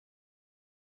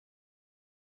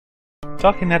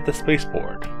talking at the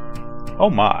spaceport. Oh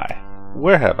my,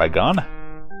 where have I gone?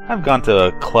 I've gone to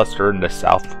a cluster in the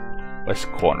southwest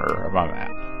corner of my map.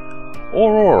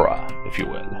 Aurora, if you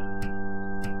will.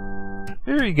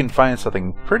 Here you can find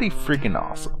something pretty freaking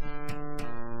awesome.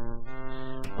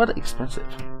 But expensive.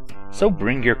 So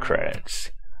bring your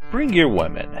credits. Bring your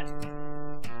women.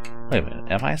 Wait a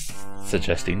minute, am I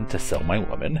suggesting to sell my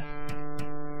women?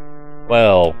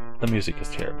 Well, the music is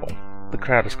terrible. The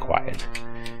crowd is quiet.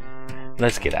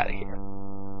 Let's get out of here.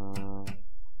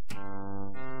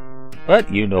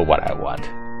 But you know what I want.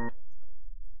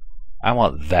 I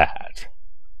want that.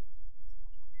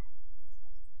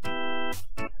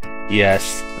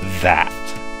 Yes, that.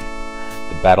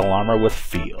 The battle armor with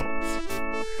fields.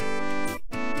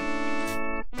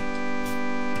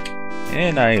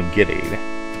 And I am getting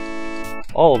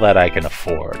all that I can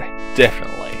afford,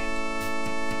 definitely.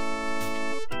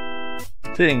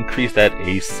 To increase that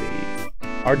AC.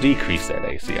 Or decrease that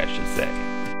AC, I should say.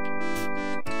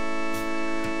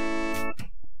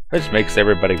 Which makes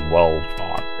everybody well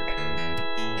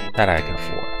armored. That I can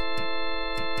afford.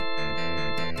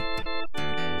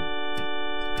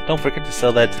 Don't forget to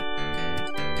sell that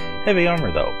heavy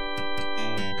armor though.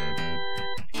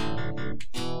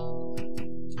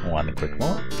 One quick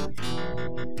moment.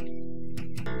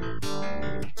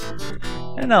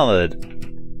 And now that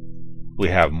we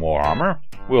have more armor,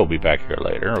 we'll be back here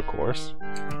later, of course.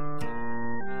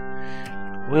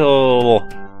 We'll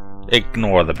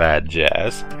ignore the bad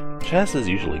jazz. Jazz is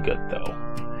usually good though.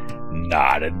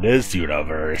 Not in this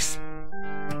universe.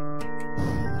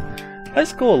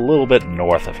 Let's go a little bit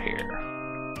north of here.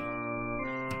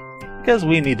 Because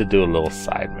we need to do a little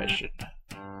side mission.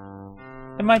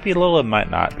 It might be little, it might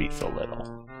not be so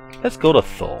little. Let's go to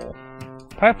Thule.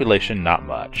 Population not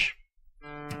much.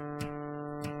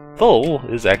 Thule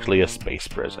is actually a space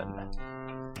prison.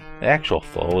 The actual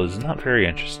Thule is not very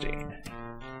interesting.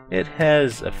 It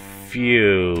has a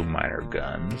few minor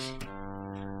guns,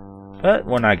 but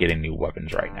we're not getting new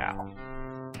weapons right now.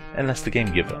 Unless the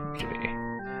game gives them to me.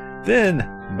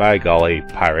 Then, by golly,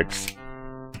 pirates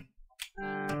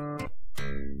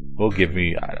will give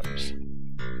me items.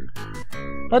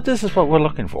 But this is what we're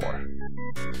looking for.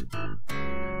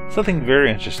 Something very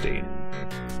interesting.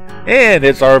 And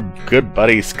it's our good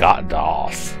buddy Scott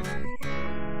Doss.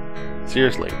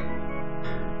 Seriously.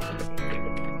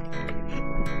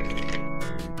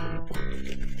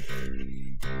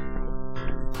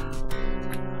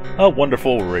 A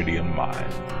wonderful radium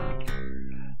mine.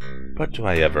 But do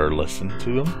I ever listen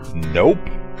to him? Nope.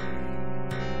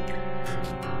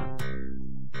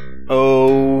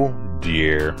 Oh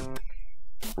dear.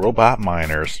 Robot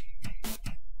miners.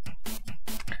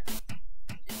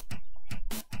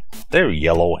 They're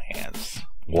yellow hands.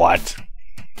 What?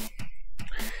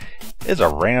 It's a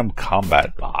RAM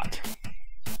combat bot.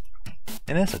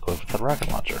 And it's equipped with a rocket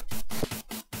launcher.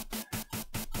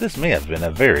 This may have been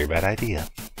a very bad idea.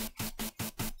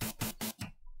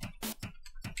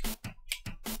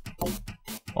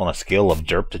 On a scale of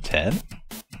derp to 10?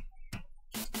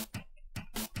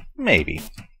 Maybe.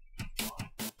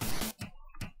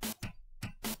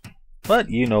 But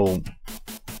you know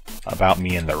about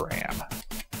me and the RAM.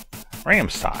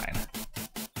 Ramstein.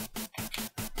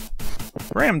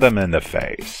 Ram them in the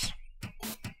face.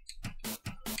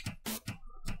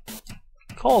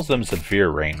 Calls them severe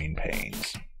ramming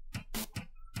pains.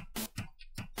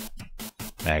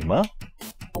 Magma?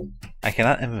 I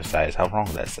cannot emphasize how wrong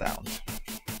that sounds.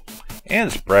 And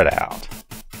spread out.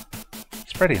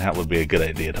 Spreading out would be a good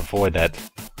idea to avoid that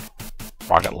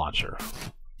rocket launcher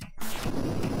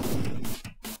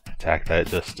attack that it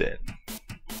just did.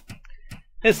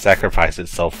 It sacrificed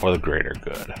itself for the greater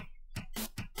good.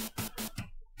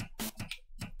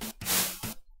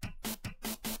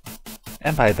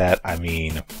 And by that I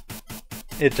mean,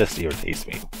 it just irritates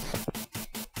me.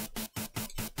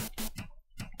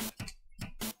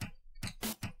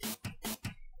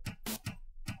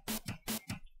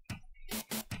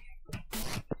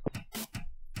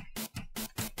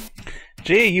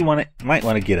 Jay, you might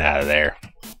want to get out of there.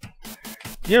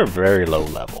 You're very low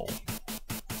level.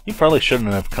 You probably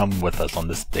shouldn't have come with us on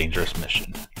this dangerous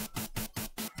mission.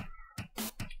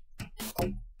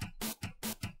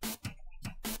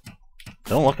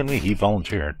 Don't look at me, he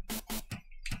volunteered.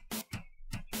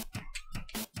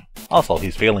 Also,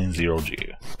 he's failing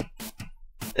 0G.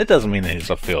 It doesn't mean that he's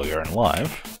a failure in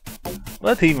life,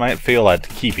 but he might fail at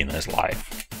keeping his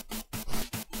life.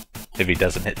 If he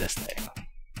doesn't hit this thing.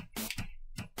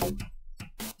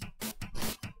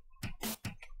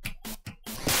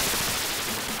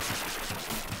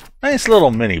 Nice little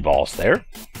mini boss there.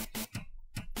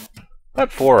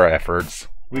 But for our efforts,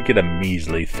 we get a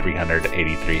measly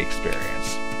 383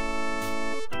 experience.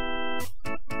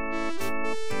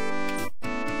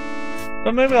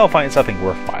 But maybe I'll find something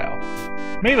worthwhile.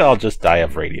 Maybe I'll just die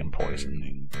of radium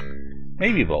poison.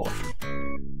 Maybe both.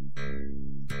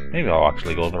 Maybe I'll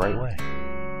actually go the right way.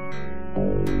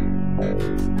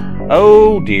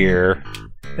 Oh dear.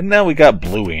 And now we got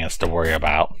blue ants to worry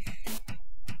about.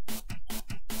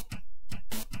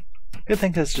 Good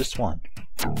thing that's just one.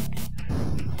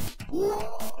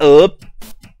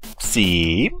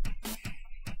 Oopsie.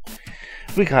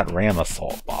 We got ram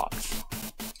assault bots.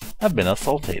 I've been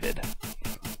assaulted.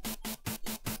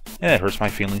 And it hurts my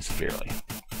feelings severely.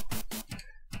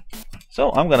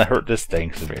 So I'm gonna hurt this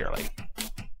thing severely.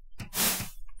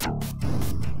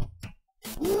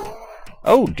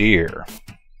 Oh dear.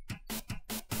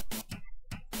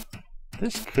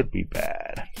 This could be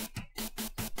bad.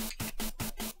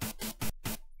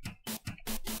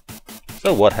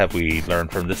 So what have we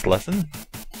learned from this lesson?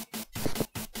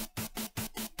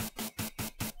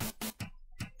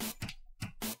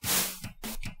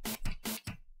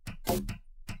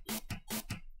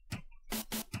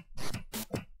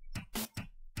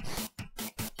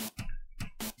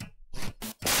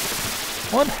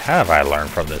 What have I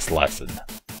learned from this lesson?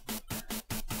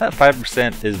 That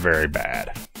 5% is very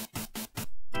bad.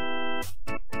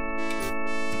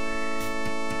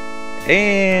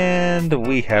 And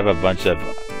we have a bunch of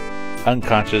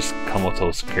unconscious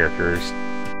comatose characters.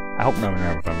 I hope none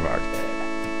of them are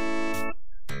dead.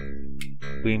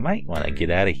 We might want to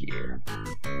get out of here.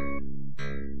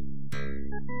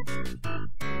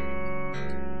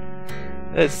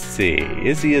 Let's see,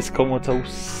 is he as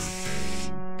comatose?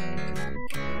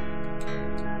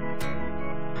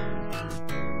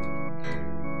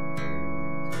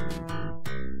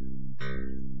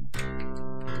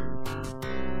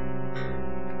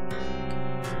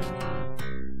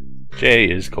 Jay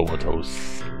is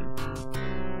comatose.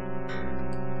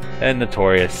 And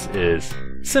Notorious is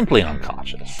simply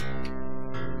unconscious.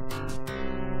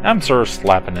 I'm sure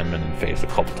slapping him in the face a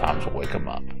couple times will wake him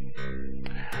up.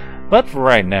 But for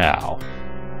right now,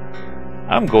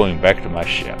 I'm going back to my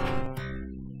ship.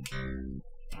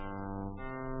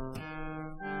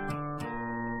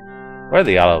 Where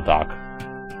the auto dock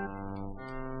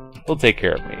will take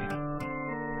care of me.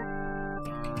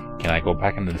 Can I go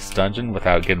back into this dungeon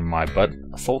without getting my butt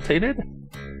assaulted?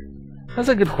 That's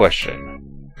a good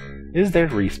question. Is there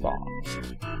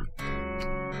respawns?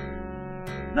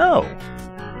 No!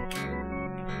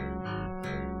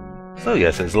 So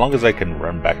yes, as long as I can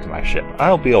run back to my ship,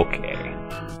 I'll be okay.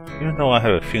 Even though I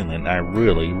have a feeling I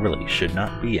really should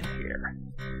not be in here.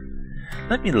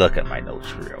 Let me look at my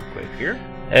notes real quick here.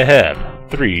 Ahem.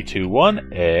 3, 2,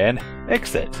 1, and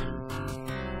exit.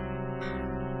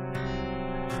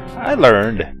 I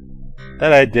learned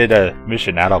that I did a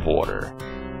mission out of order,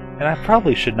 and I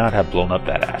probably should not have blown up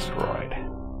that asteroid.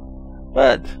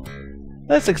 But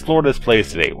let's explore this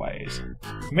place anyways.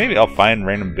 Maybe I'll find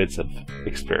random bits of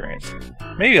experience.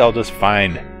 Maybe I'll just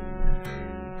find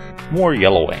more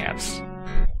yellow ants.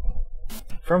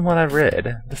 From what I've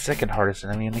read, the second hardest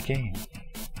enemy in the game.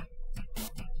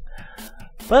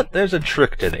 But there's a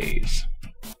trick to these.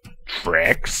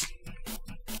 Tricks?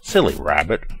 Silly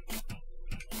rabbit.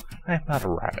 I am not a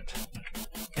rabbit.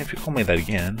 If you call me that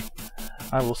again,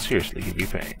 I will seriously give you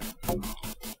pain.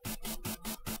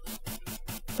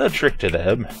 The trick to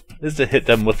them is to hit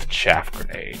them with chaff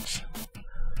grenades,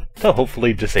 to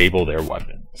hopefully disable their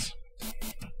weapons.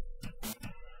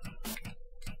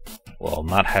 Well,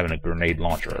 not having a grenade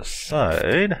launcher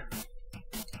aside,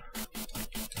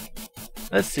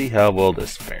 let's see how well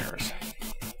this fares.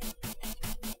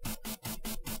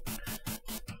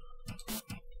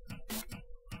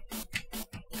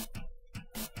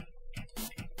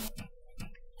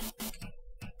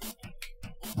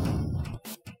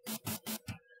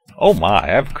 Oh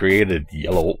my, I've created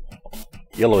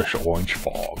yellowish orange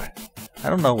fog. I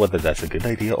don't know whether that's a good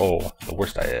idea or the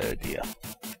worst idea.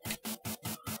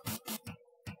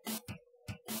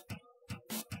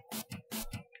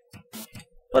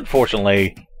 But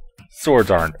fortunately,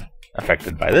 swords aren't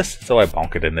affected by this, so I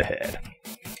bonk it in the head.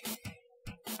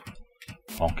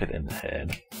 Bonk it in the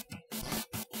head.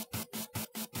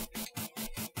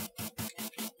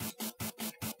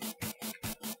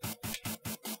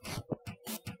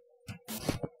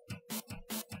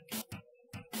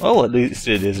 Well, at least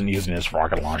it isn't using its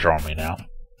rocket launcher on me now.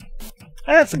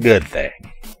 That's a good thing.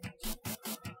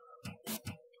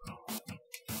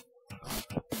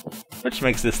 Which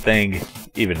makes this thing,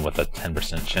 even with a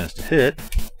 10% chance to hit,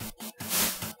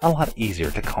 a lot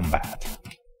easier to combat.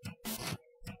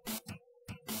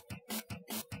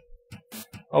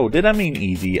 Oh, did I mean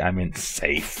easy? I meant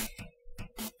safe.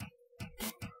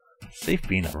 Safe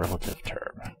being a relative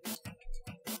term.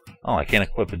 Oh, I can't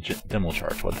equip a demo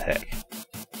charge. What the heck?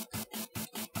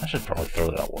 I should probably throw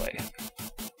that away.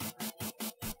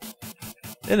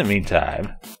 In the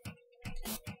meantime,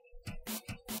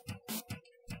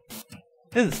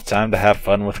 it's time to have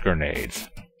fun with grenades.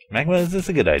 Magma, is this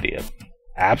a good idea?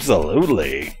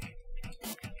 Absolutely!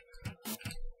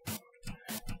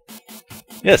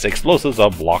 Yes, explosives are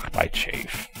blocked by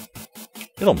chaff.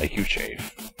 It'll make you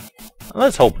chafe.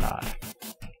 Let's hope not.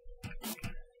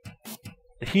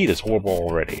 The heat is horrible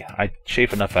already. I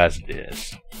chafe enough as it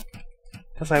is.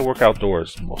 Because I work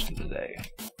outdoors most of the day.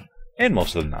 And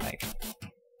most of the night.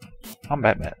 I'm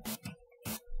Batman.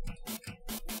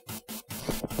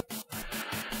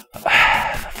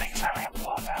 The things I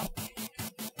ramble about.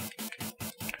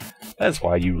 That's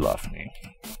why you love me.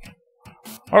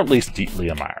 Or at least deeply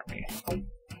admire me.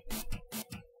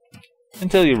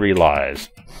 Until you realize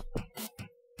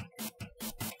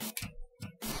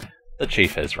the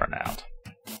chaff has run out.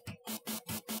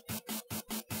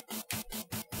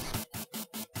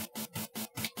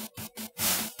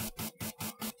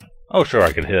 Oh sure,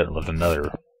 I could hit it with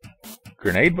another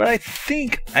grenade, but I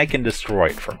think I can destroy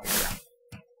it from here.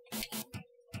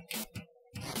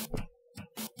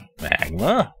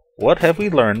 Magma, what have we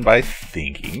learned by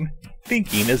thinking?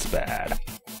 Thinking is bad.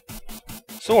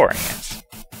 So are ants.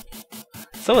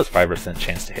 So is 5%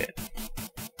 chance to hit.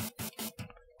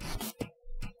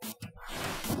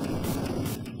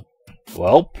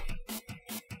 Well.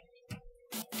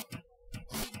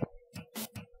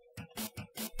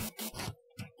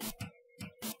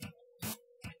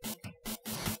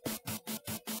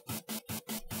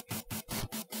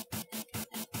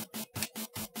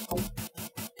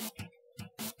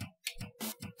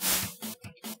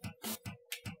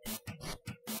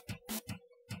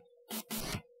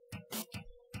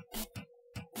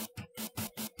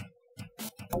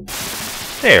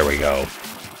 There we go.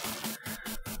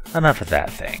 Enough of that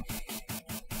thing.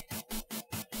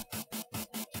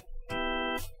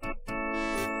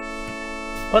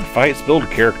 What fights build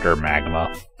character,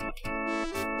 Magma?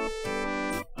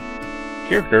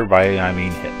 Character by I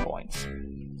mean hit points.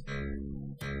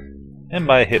 And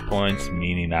by hit points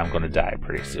meaning I'm gonna die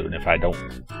pretty soon if I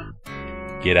don't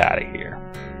get out of here.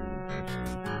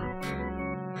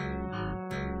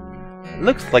 It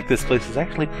looks like this place is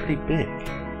actually pretty big.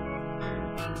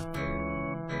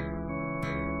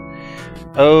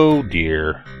 Oh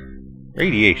dear.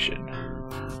 Radiation.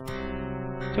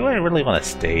 Do I really want to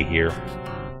stay here?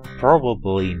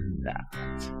 Probably not.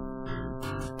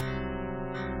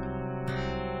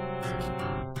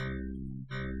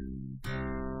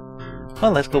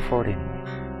 Well, let's go for it anyway.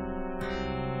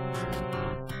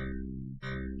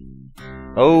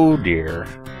 Oh dear.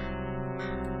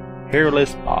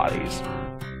 Hairless bodies.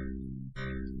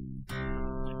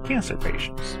 Cancer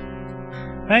patients.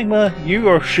 Magma,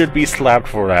 you should be slapped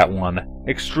for that one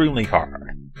extremely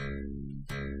hard.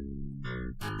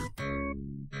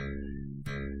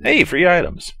 Hey, free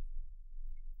items.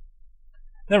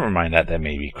 Never mind that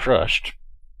may be crushed.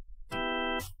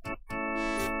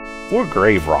 We're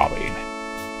grave robbing.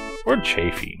 We're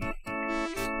chafing.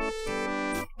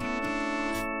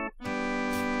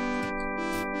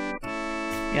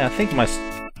 Yeah, I think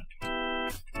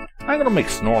I'm gonna make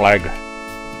Snorlag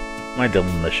my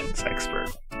demolitions expert.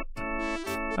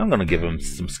 I'm gonna give him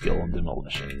some skill in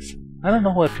demolitions. I don't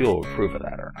know if he'll approve of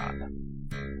that or not.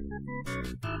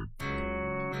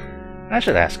 I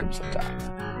should ask him sometime.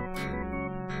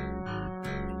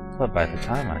 But by the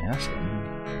time I ask him,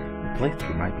 the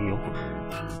playthrough might be over.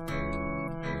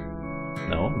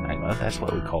 No, Magma, that's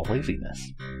what we call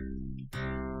laziness.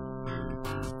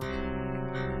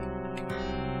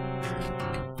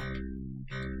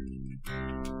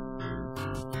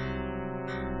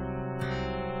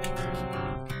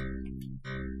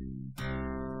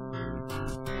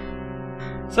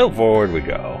 So forward we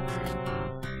go.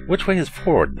 Which way is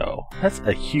forward, though? That's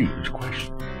a huge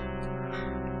question.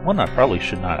 One I probably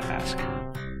should not ask.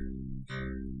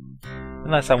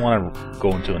 Unless I want to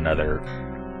go into another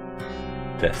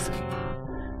destiny.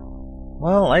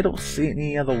 Well, I don't see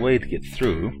any other way to get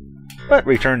through, but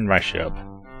return to my ship.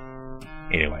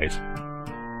 Anyways.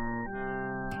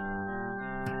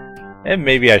 And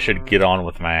maybe I should get on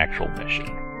with my actual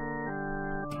mission.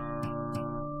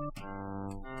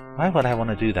 Why would I want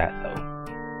to do that, though?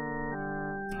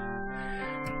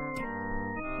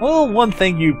 Well, one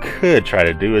thing you could try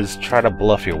to do is try to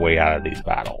bluff your way out of these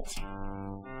battles.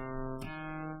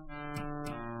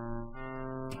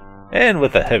 And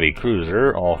with a heavy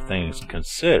cruiser, all things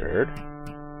considered,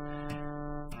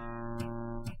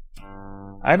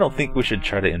 I don't think we should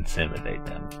try to intimidate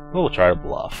them. We'll try to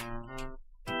bluff.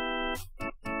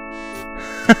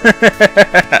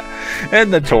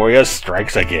 And Notorious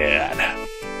strikes again.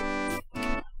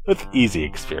 With easy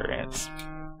experience.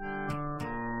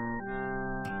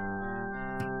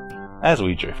 As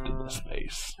we drift into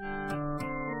space.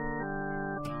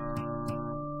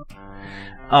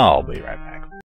 I'll be right back.